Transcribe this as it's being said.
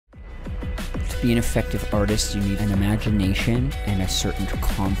be an effective artist, you need an imagination and a certain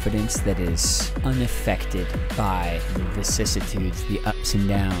confidence that is unaffected by the vicissitudes, the ups and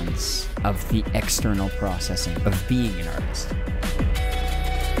downs of the external processing of being an artist.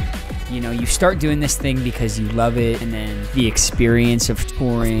 You know, you start doing this thing because you love it, and then the experience of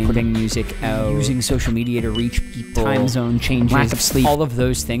touring, putting music out, using social media to reach people, time zone changes, lack of sleep, all of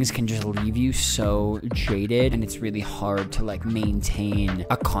those things can just leave you so jaded, and it's really hard to like maintain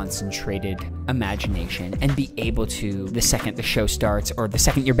a concentrated imagination and be able to, the second the show starts or the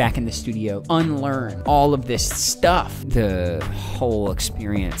second you're back in the studio, unlearn all of this stuff. The whole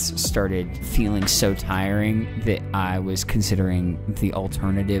experience started feeling so tiring that I was considering the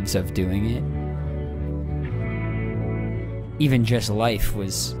alternatives of doing it. Even just life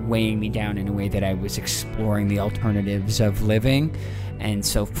was weighing me down in a way that I was exploring the alternatives of living. And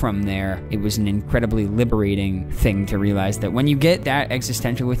so from there, it was an incredibly liberating thing to realize that when you get that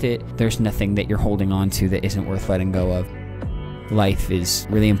existential with it, there's nothing that you're holding on to that isn't worth letting go of. Life is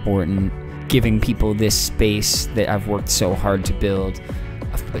really important. Giving people this space that I've worked so hard to build.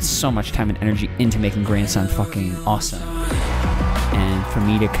 I've put so much time and energy into making Grandson fucking awesome. And for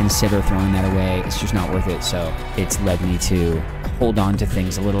me to consider throwing that away, it's just not worth it. So it's led me to hold on to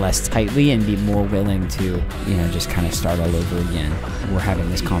things a little less tightly and be more willing to, you know, just kind of start all over again. We're having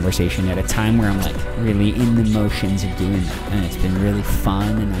this conversation at a time where I'm like really in the motions of doing that. And it's been really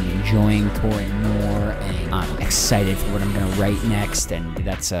fun, and I'm enjoying touring more, and I'm excited for what I'm going to write next. And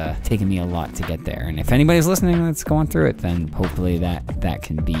that's taken me a lot to get there. And if anybody's listening that's going through it, then hopefully that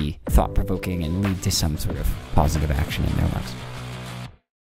can be thought-provoking and lead to some sort of positive action in their lives.